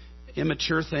just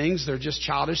immature things. They're just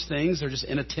childish things. They're just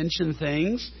inattention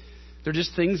things. They're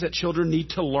just things that children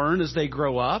need to learn as they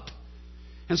grow up.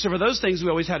 And so for those things, we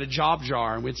always had a job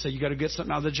jar. And we'd say, you got to get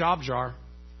something out of the job jar.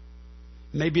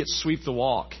 Maybe it's sweep the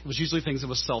walk. It was usually things that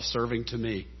was self-serving to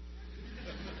me.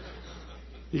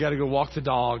 You got to go walk the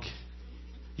dog.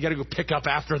 You got to go pick up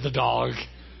after the dog.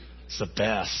 It's the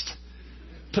best.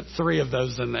 Put 3 of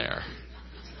those in there.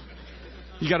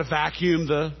 You got to vacuum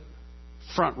the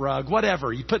front rug,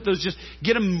 whatever. You put those, just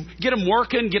get them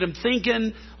working, get them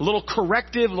thinking, a little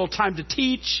corrective, a little time to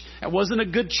teach. It wasn't a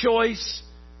good choice.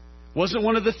 Wasn't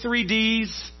one of the 3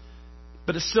 Ds.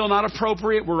 but it's still not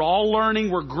appropriate. We're all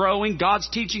learning. We're growing. God's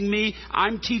teaching me.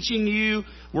 I'm teaching you.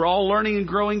 We're all learning and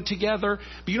growing together.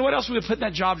 But you know what else we would put in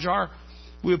that job jar?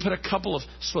 We would put a couple of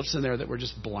slips in there that were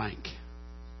just blank.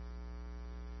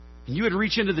 And you would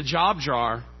reach into the job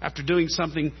jar after doing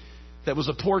something that was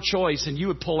a poor choice, and you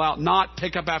would pull out, not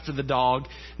pick up after the dog,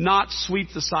 not sweep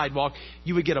the sidewalk.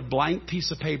 You would get a blank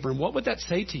piece of paper. And what would that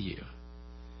say to you?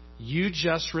 You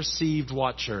just received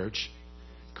what, church?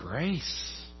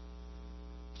 Grace.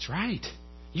 That's right.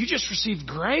 You just received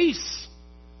grace.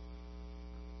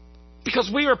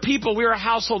 Because we are people, we are a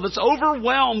household that's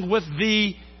overwhelmed with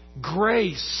the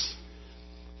grace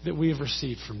that we have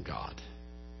received from God.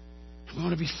 And we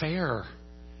want to be fair.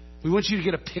 We want you to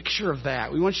get a picture of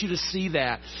that. We want you to see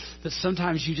that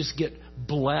sometimes you just get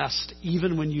blessed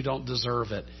even when you don't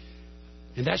deserve it.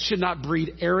 And that should not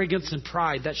breed arrogance and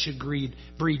pride. That should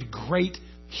breed great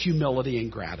humility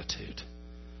and gratitude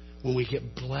when we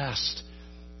get blessed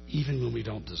even when we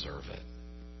don't deserve it.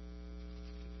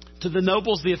 To the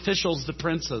nobles, the officials, the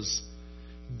princes,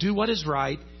 do what is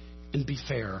right and be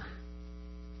fair.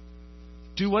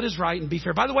 Do what is right and be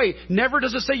fair. By the way, never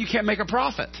does it say you can't make a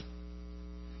profit.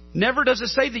 Never does it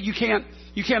say that you can't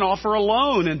offer a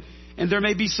loan and there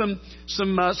may be some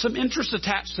interest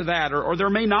attached to that, or there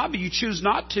may not be. You choose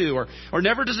not to, or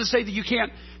never does it say that you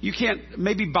can't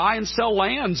maybe buy and sell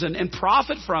lands and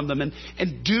profit from them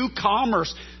and do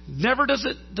commerce. Never does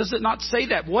it not say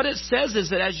that. What it says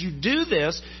is that as you do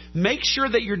this, make sure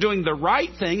that you're doing the right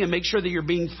thing and make sure that you're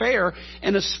being fair,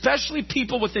 and especially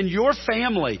people within your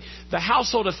family, the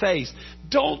household of faith.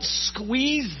 Don't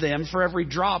squeeze them for every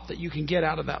drop that you can get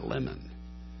out of that lemon.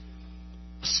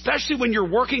 Especially when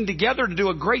you're working together to do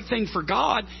a great thing for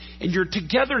God and you're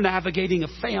together navigating a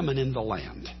famine in the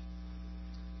land.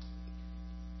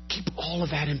 Keep all of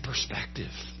that in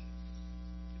perspective.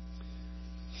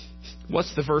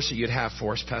 What's the verse that you'd have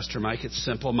for us, Pastor Mike? It's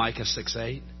simple, Micah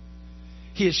 6:8.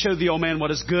 He has showed the old man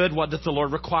what is good. What doth the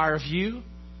Lord require of you?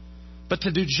 But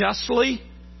to do justly,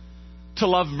 to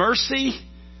love mercy,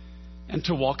 and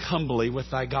to walk humbly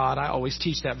with thy God. I always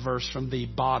teach that verse from the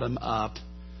bottom up.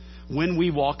 When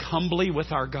we walk humbly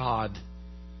with our God,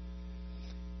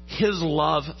 His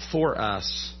love for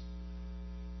us,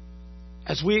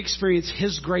 as we experience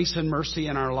His grace and mercy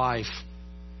in our life,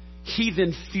 He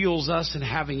then fuels us in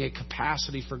having a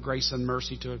capacity for grace and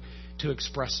mercy to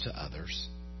express to others.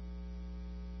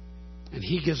 And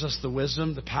He gives us the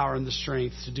wisdom, the power, and the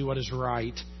strength to do what is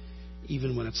right,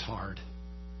 even when it's hard.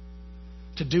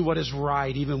 To do what is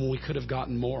right, even when we could have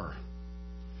gotten more.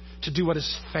 To do what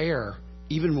is fair,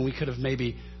 even when we could have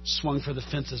maybe swung for the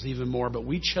fences even more. But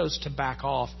we chose to back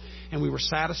off, and we were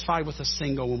satisfied with a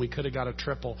single when we could have got a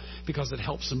triple, because it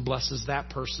helps and blesses that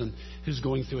person who's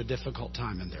going through a difficult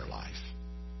time in their life.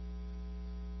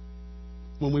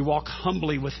 When we walk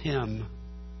humbly with Him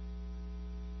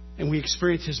and we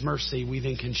experience His mercy, we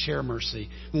then can share mercy.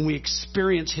 When we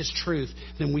experience His truth,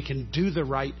 then we can do the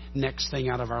right next thing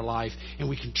out of our life, and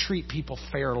we can treat people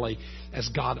fairly as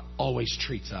God always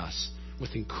treats us,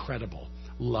 with incredible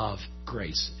love,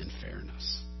 grace, and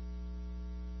fairness.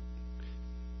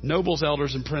 Nobles,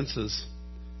 elders, and princes,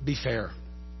 be fair.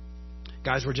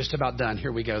 Guys, we're just about done.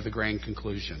 Here we go, the grand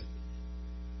conclusion.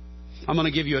 I'm going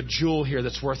to give you a jewel here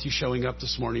that's worth you showing up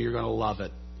this morning. You're going to love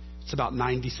it. It's about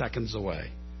 90 seconds away.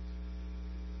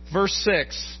 Verse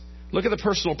 6, look at the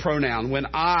personal pronoun. When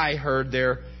I heard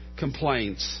their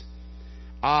complaints,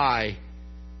 I,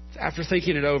 after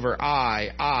thinking it over,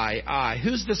 I.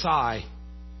 Who's this I?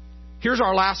 Here's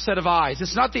our last set of eyes.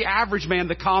 It's not the average man,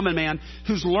 the common man,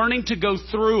 who's learning to go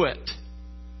through it.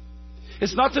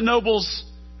 It's not the nobles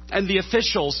and the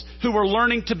officials who are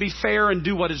learning to be fair and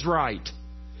do what is right.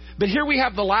 But here we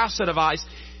have the last set of eyes.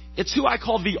 It's who I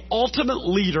call the ultimate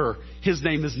leader. His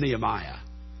name is Nehemiah.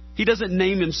 He doesn't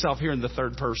name himself here in the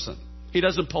third person. He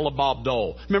doesn't pull a Bob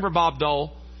Dole. Remember Bob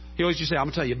Dole? He always used to say, I'm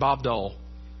going to tell you, Bob Dole.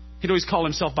 He'd always call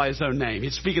himself by his own name.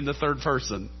 He'd speak in the third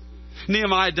person.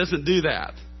 Nehemiah doesn't do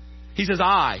that. He says,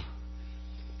 I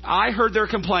heard their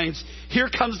complaints. Here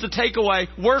comes the takeaway.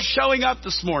 We're showing up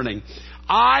this morning.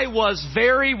 I was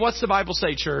what's the Bible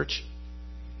say, church?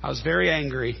 I was very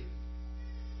angry.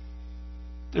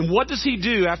 And what does he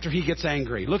do after he gets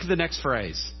angry? Look at the next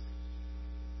phrase.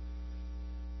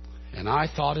 And I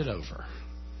thought it over.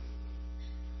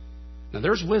 Now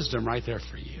there's wisdom right there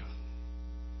for you.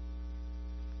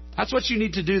 That's what you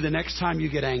need to do the next time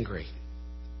you get angry.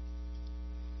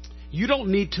 You don't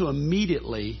need to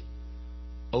immediately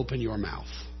open your mouth.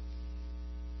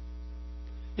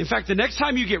 In fact, the next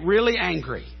time you get really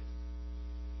angry,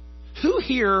 who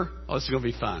here, this is going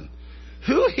to be fun.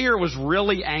 Who here was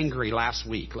really angry last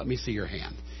week? Let me see your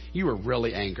hand. You were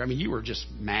really angry. I mean, you were just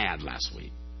mad last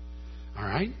week. All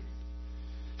right?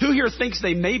 Who here thinks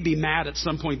they may be mad at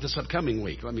some point this upcoming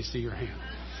week? Let me see your hand.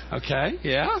 Okay,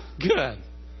 yeah, good.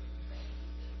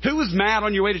 Who was mad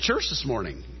on your way to church this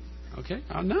morning? Okay,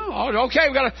 oh, no. Oh, okay,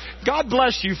 God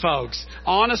bless you folks.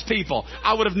 Honest people.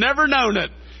 I would have never known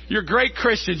it. You're great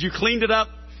Christians. You cleaned it up,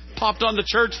 popped on the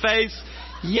church face.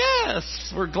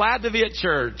 Yes, we're glad to be at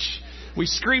church. We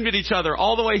screamed at each other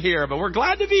all the way here, but we're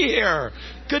glad to be here.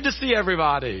 Good to see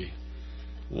everybody.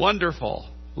 Wonderful.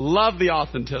 Love the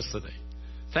authenticity.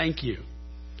 Thank you.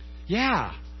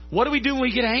 Yeah. What do we do when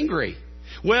we get angry?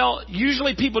 Well,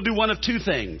 usually people do one of two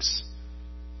things.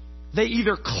 They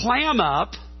either clam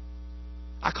up.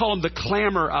 I call them the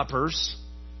clamor uppers.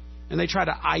 And they try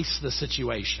to ice the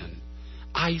situation.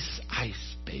 Ice,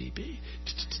 ice, baby.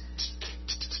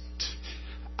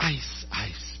 Ice,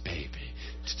 ice, baby.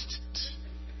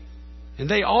 And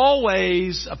they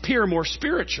always appear more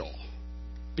spiritual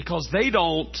because they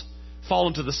don't fall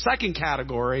into the second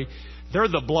category. They're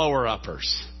the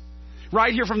blower-uppers.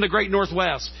 Right here from the great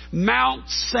Northwest. Mount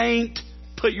Saint,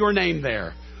 put your name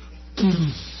there.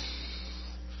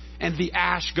 And the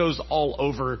ash goes all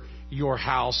over your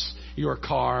house, your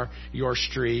car, your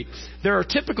street. There are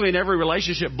typically in every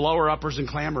relationship blower-uppers and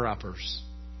clamor-uppers.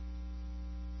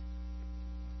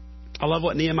 I love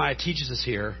what Nehemiah teaches us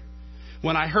here.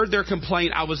 When I heard their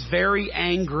complaint, I was very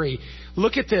angry.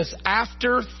 Look at this.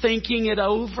 After thinking it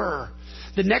over.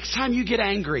 The next time you get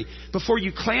angry, before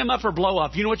you clam up or blow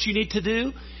up, you know what you need to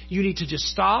do? You need to just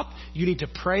stop. You need to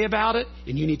pray about it.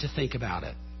 And you need to think about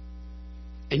it.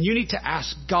 And you need to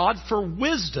ask God for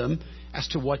wisdom as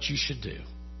to what you should do.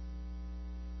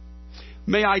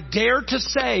 May I dare to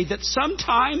say that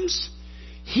sometimes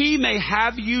He may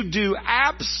have you do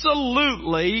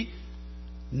absolutely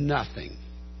nothing.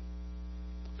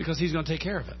 Because He's going to take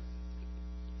care of it.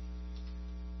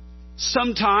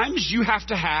 Sometimes you have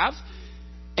to have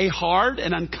a hard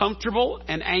and uncomfortable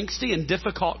and angsty and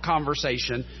difficult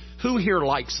conversation. Who here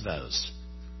likes those?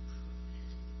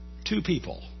 2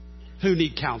 people who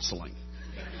need counseling.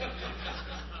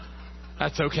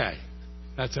 That's okay.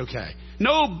 That's okay.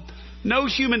 No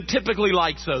human typically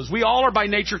likes those. We all are by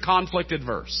nature conflict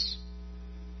adverse.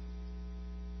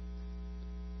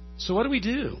 So what do we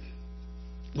do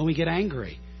when we get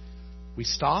angry? We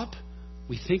stop.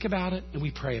 We think about it and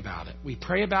we pray about it. We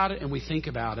pray about it and we think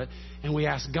about it. And we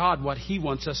ask God what He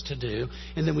wants us to do.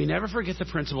 And then we never forget the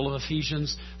principle of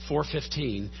Ephesians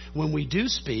 4:15. When we do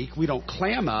speak, we don't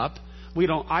clam up. We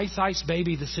don't ice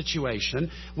baby the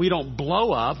situation. We don't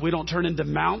blow up. We don't turn into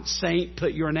Mount Saint,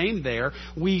 put your name there.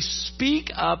 We speak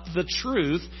up the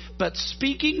truth, but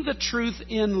speaking the truth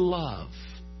in love.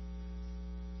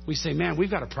 We say, man,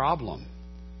 we've got a problem.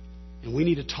 And we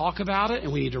need to talk about it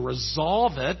and we need to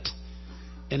resolve it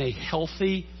in a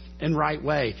healthy and right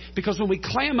way. Because when we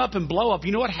clam up and blow up,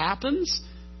 you know what happens?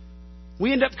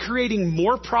 We end up creating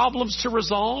more problems to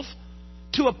resolve.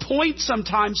 To a point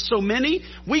sometimes, so many,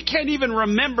 we can't even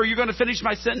remember. You're going to finish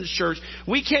my sentence, church.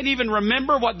 We can't even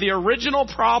remember what the original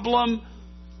problem...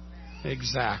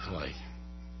 Exactly.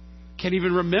 Can't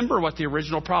even remember what the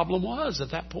original problem was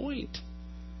at that point.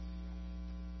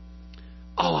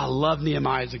 Oh, I love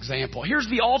Nehemiah's example. Here's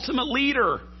the ultimate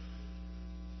leader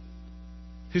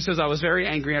who says, I was very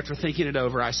angry after thinking it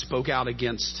over. I spoke out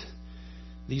against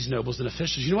these nobles and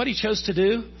officials. You know what he chose to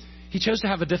do? He chose to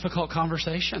have a difficult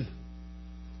conversation.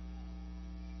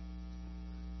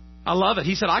 I love it.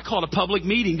 He said, I called a public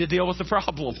meeting to deal with the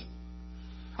problem.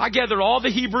 I gathered all the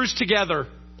Hebrews together,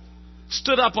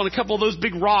 stood up on a couple of those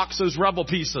big rocks, those rubble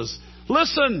pieces.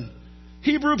 Listen,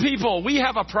 Hebrew people, we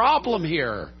have a problem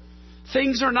here.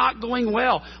 Things are not going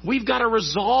well. We've got to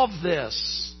resolve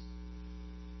this.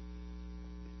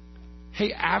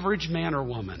 Hey, average man or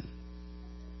woman,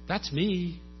 that's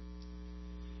me.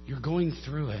 You're going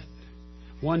through it.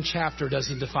 One chapter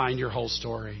doesn't define your whole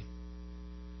story.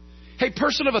 Hey,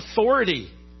 person of authority,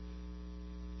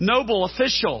 noble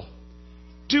official,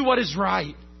 do what is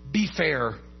right. Be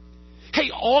fair. Hey,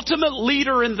 ultimate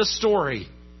leader in the story.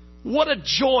 What a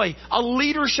joy. A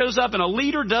leader shows up and a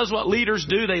leader does what leaders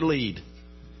do. They lead.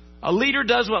 A leader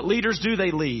does what leaders do.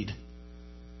 They lead.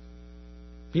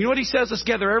 You know what he says? Let's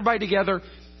gather everybody together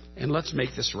and let's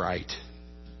make this right.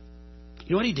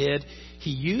 You know what he did?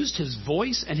 He used his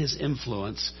voice and his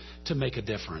influence to make a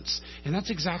difference. And that's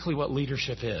exactly what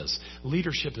leadership is.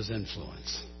 Leadership is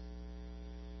influence.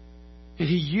 And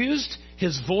he used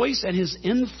his voice and his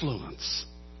influence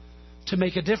to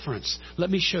make a difference. Let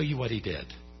me show you what he did.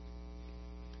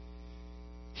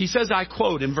 He says, I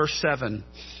quote in verse 7,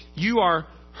 you are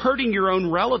hurting your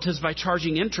own relatives by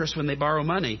charging interest when they borrow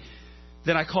money.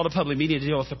 Then I called a public meeting to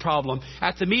deal with the problem.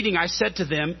 At the meeting, I said to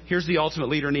them, here's the ultimate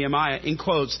leader, Nehemiah, in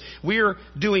quotes, "We're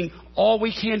doing all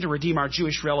we can to redeem our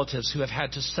Jewish relatives who have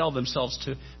had to sell themselves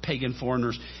to pagan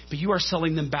foreigners. But you are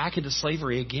selling them back into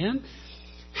slavery again?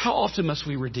 How often must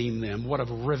we redeem them?" What a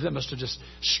rivet. That must have just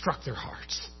struck their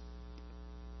hearts.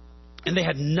 And they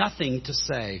had nothing to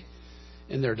say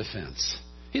in their defense.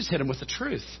 He just hit them with the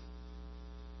truth.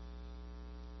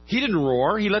 He didn't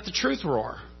roar. He let the truth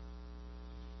roar.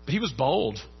 But he was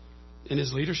bold in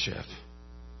his leadership.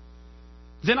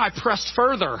 Then I pressed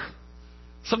further.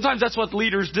 Sometimes that's what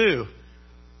leaders do.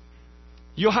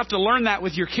 You'll have to learn that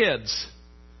with your kids.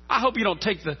 I hope you don't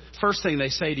take the first thing they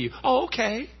say to you. "Oh,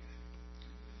 okay."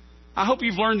 I hope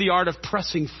you've learned the art of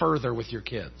pressing further with your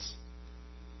kids.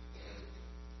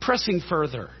 Pressing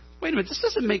further. Wait a minute, this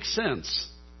doesn't make sense.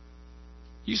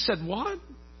 You said what?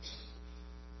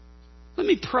 Let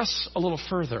me press a little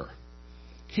further.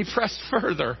 He pressed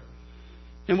further.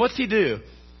 And what's he do?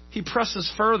 He presses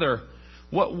further.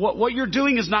 What you're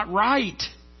doing is not right.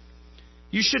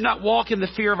 You should not walk in the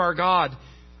fear of our God.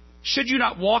 Should you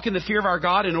not walk in the fear of our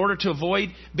God in order to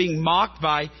avoid being mocked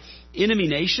by enemy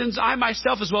nations? I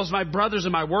myself, as well as my brothers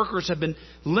and my workers, have been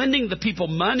lending the people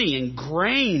money and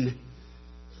grain.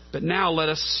 But now let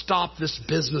us stop this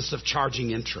business of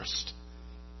charging interest.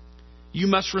 You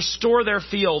must restore their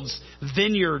fields,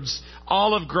 vineyards,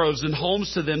 olive groves, and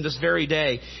homes to them this very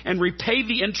day, and repay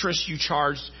the interest you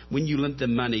charged when you lent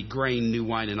them money, grain, new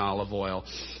wine, and olive oil.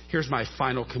 Here's my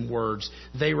final words.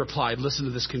 They replied, listen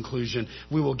to this conclusion,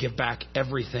 "We will give back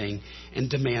everything and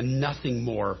demand nothing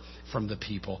more from the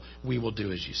people. We will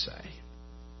do as you say."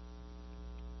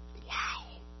 Wow.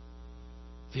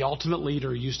 The ultimate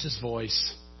leader used his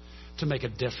voice to make a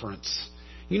difference.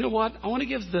 You know what? I want to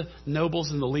give the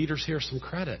nobles and the leaders here some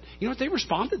credit. You know what? They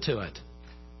responded to it.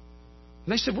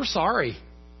 And they said, "We're sorry.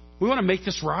 We want to make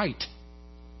this right."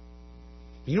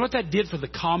 You know what that did for the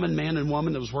common man and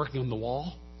woman that was working on the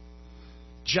wall?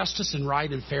 Justice and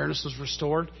right and fairness was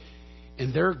restored.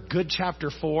 And their good chapter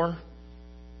 4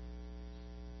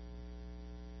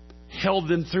 held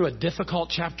them through a difficult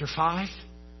chapter 5.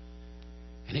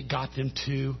 And it got them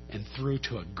to and through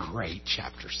to a great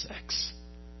chapter 6.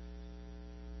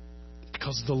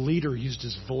 Because the leader used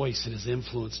his voice and his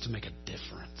influence to make a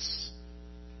difference.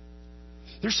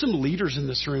 There's some leaders in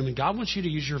this room, and God wants you to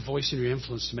use your voice and your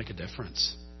influence to make a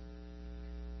difference.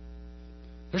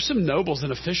 There's some nobles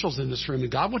and officials in this room,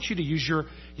 and God wants you to use your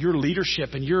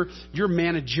leadership and your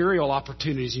managerial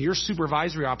opportunities and your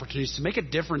supervisory opportunities to make a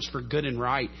difference for good and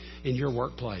right in your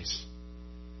workplace.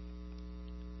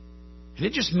 And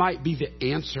it just might be the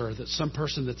answer that some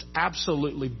person that's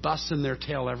absolutely busting their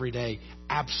tail every day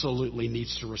absolutely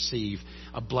needs to receive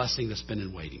a blessing that's been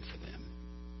in waiting for them.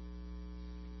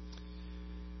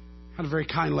 I had a very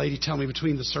kind lady tell me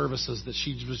between the services that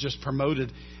she was just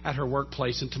promoted at her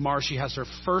workplace, and tomorrow she has her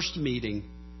first meeting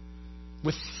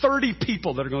with 30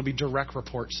 people that are going to be direct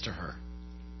reports to her.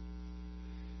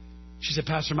 She said,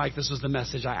 "Pastor Mike, this was the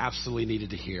message I absolutely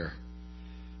needed to hear,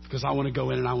 because I want to go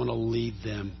in and I want to lead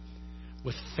them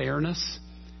with fairness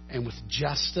and with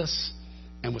justice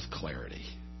and with clarity."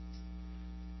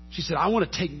 She said, "I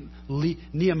want to take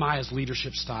Nehemiah's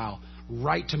leadership style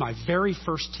right to my very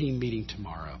first team meeting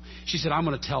tomorrow." She said, "I'm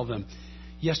going to tell them,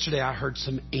 yesterday I heard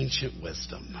some ancient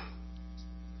wisdom."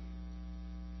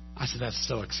 I said, "That's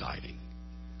so exciting.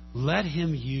 Let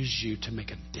him use you to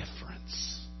make a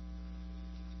difference."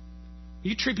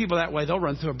 You treat people that way, they'll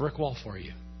run through a brick wall for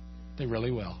you. They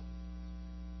really will.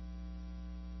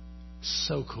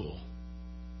 So cool.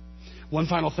 One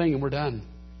final thing and we're done.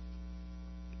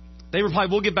 They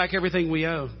replied, "We'll give back everything we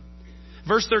owe."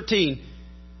 Verse 13.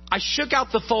 "I shook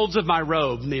out the folds of my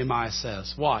robe," Nehemiah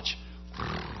says. Watch.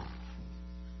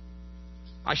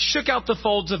 "I shook out the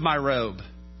folds of my robe.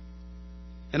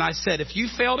 And I said, if you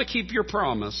fail to keep your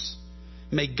promise,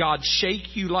 may God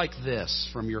shake you like this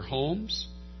from your homes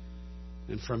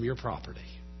and from your property."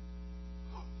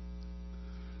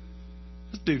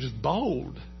 This dude is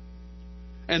bold.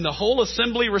 And the whole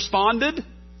assembly responded,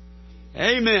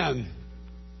 "Amen."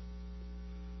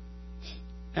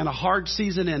 And a hard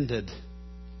season ended.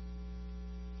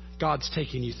 God's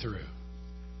taking you through.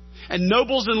 And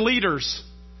nobles and leaders,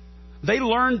 they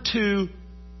learned to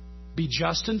be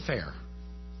just and fair.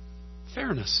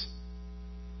 Fairness.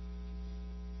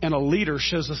 And a leader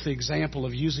shows us the example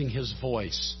of using his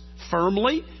voice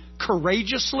firmly,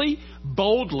 courageously,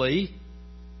 boldly,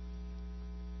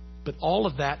 but all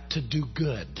of that to do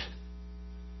good,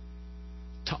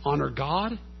 to honor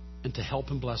God, and to help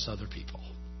and bless other people.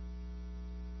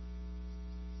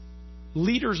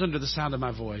 Leaders under the sound of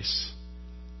my voice,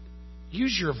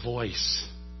 use your voice.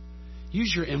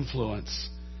 use your influence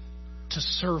to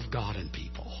serve God and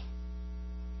people.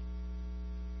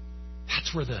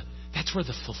 That's where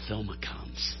the fulfillment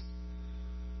comes.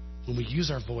 When we use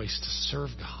our voice to serve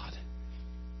God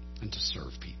and to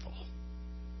serve people.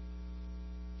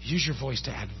 Use your voice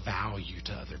to add value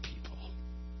to other people.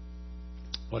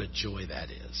 What a joy that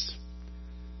is.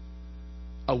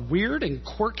 A weird and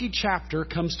quirky chapter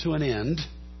comes to an end.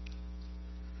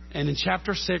 And in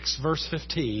chapter 6, verse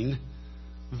 15,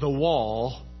 the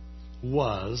wall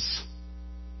was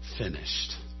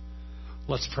finished.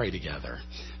 Let's pray together.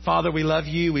 Father, we love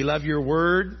you. We love your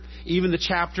word. Even the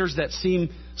chapters that seem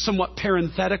somewhat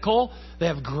parenthetical, they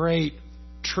have great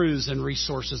truths and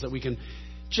resources that we can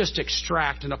just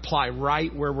extract and apply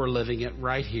right where we're living it,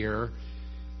 right here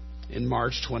in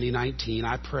March 2019.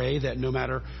 I pray that no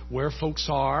matter where folks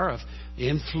are, of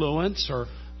influence or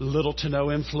little to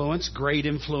no influence, great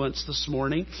influence this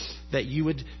morning, that you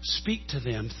would speak to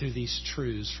them through these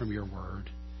truths from your word.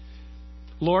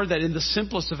 Lord, that in the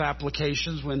simplest of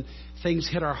applications, when things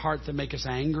hit our heart that make us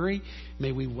angry,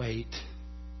 may we wait.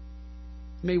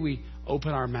 May we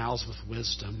open our mouths with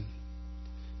wisdom.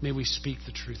 May we speak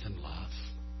the truth in love.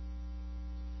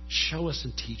 Show us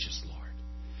and teach us, Lord.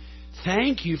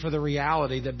 Thank you for the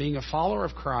reality that being a follower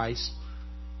of Christ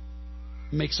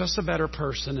makes us a better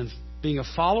person, and being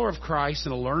a follower of Christ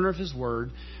and a learner of His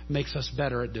Word makes us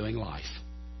better at doing life.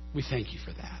 We thank you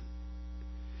for that.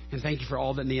 And thank you for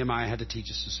all that Nehemiah had to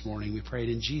teach us this morning. We prayed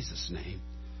in Jesus' name.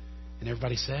 And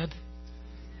everybody said,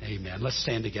 amen. Let's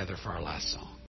stand together for our last song.